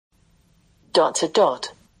Dot to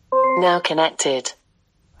dot. Now connected.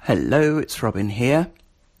 Hello, it's Robin here.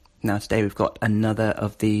 Now today we've got another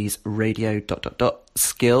of these radio ...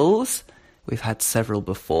 skills. We've had several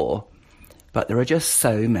before, but there are just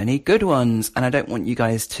so many good ones, and I don't want you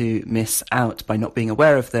guys to miss out by not being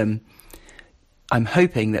aware of them. I'm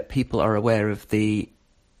hoping that people are aware of the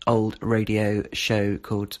old radio show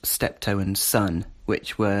called Steptoe and Son,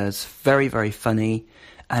 which was very, very funny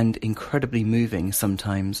and incredibly moving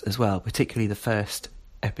sometimes as well, particularly the first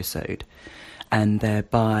episode. And they're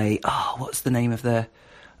by, what's the name of the,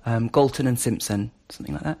 Galton and Simpson,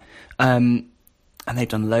 something like that. And they've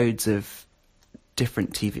done loads of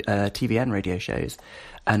different TV and radio shows.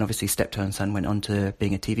 And obviously Steptoe and Son went on to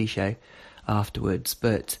being a TV show afterwards.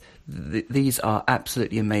 But these are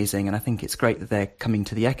absolutely amazing, and I think it's great that they're coming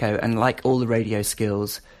to the Echo. And like all the radio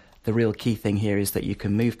skills, the real key thing here is that you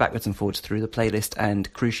can move backwards and forwards through the playlist,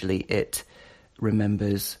 and crucially, it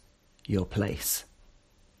remembers your place.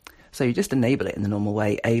 So you just enable it in the normal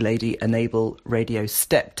way. A-Lady, enable radio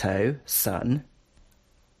Steptoe Son.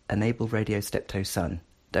 Enable radio Steptoe Son.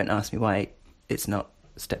 Don't ask me why it's not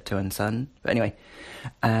Steptoe and Son. But anyway.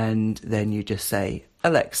 And then you just say,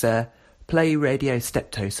 Alexa, play radio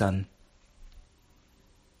Steptoe Son.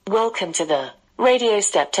 Welcome to the Radio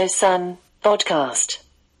Steptoe Son podcast.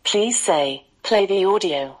 Please say, play the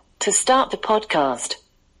audio to start the podcast.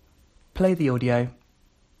 Play the audio.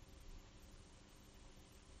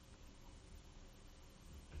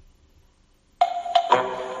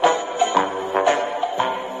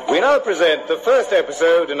 We now present the first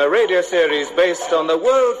episode in a radio series based on the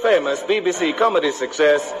world-famous BBC comedy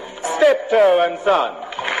success, Steptoe and Son.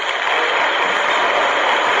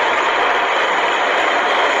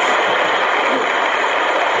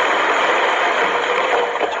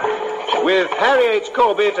 With Harry H.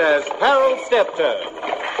 Corbett as Harold Steptoe.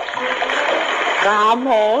 Come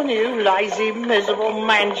on, you lazy, miserable,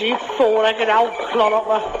 mangy, four-legged old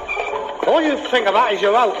clodhopper. All you think about is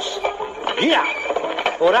your oats. Yeah.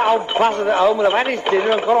 Or that old buzzard at home would have had his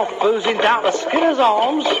dinner and got off boozing down to Skinner's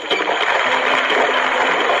Arms.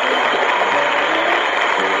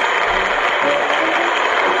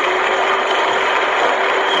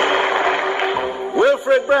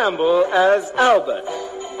 Wilfred Bramble as Albert.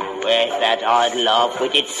 Where's that idle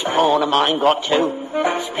half-witted spawn of mine got to?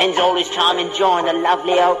 Spends all his time enjoying the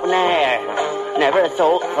lovely open air. Never a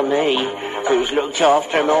thought for me, who's looked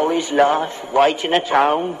after him all his life, waiting at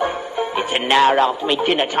home. It's an hour after me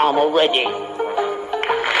dinner time already.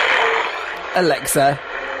 Alexa,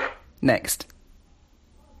 next.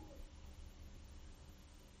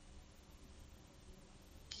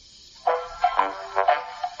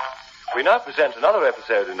 We now present another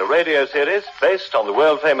episode in the radio series based on the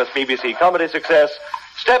world-famous BBC comedy success,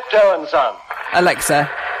 Steptoe and Son.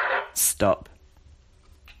 Alexa, stop.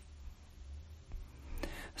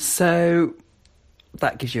 So,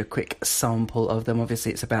 that gives you a quick sample of them.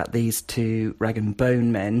 Obviously, it's about these two rag and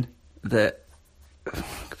bone men that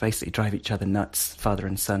basically drive each other nuts, father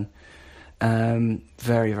and son.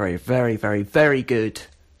 Very, very, very, very, very good.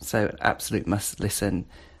 So, an absolute must listen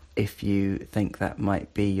if you think that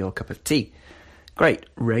might be your cup of tea. Great.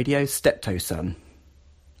 Radio Steptoe Son.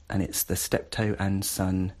 And it's the Steptoe and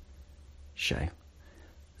Son show.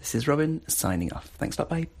 This is Robin signing off. Thanks a lot,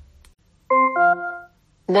 bye.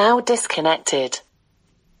 Now disconnected.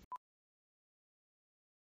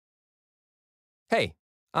 Hey,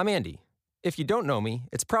 I'm Andy. If you don't know me,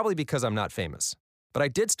 it's probably because I'm not famous. But I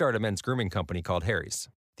did start a men's grooming company called Harry's.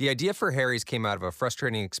 The idea for Harry's came out of a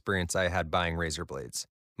frustrating experience I had buying razor blades.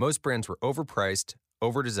 Most brands were overpriced,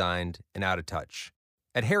 overdesigned, and out of touch.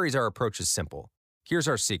 At Harry's, our approach is simple. Here's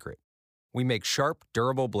our secret. We make sharp,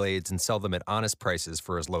 durable blades and sell them at honest prices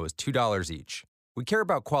for as low as $2 each. We care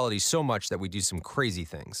about quality so much that we do some crazy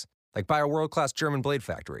things, like buy a world-class German blade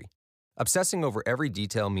factory. Obsessing over every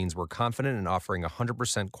detail means we're confident in offering a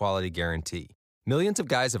 100% quality guarantee. Millions of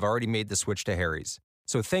guys have already made the switch to Harry's,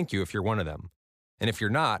 so thank you if you're one of them. And if you're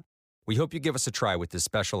not, we hope you give us a try with this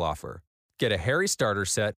special offer. Get a Harry starter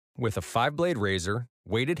set with a 5-blade razor,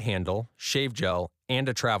 weighted handle, shave gel, and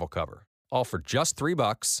a travel cover, all for just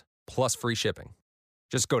 $3 plus free shipping.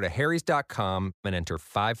 Just go to harrys.com and enter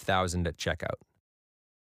 5000 at checkout.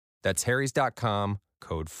 That's harrys.com,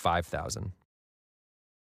 code 5000.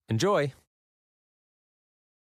 Enjoy!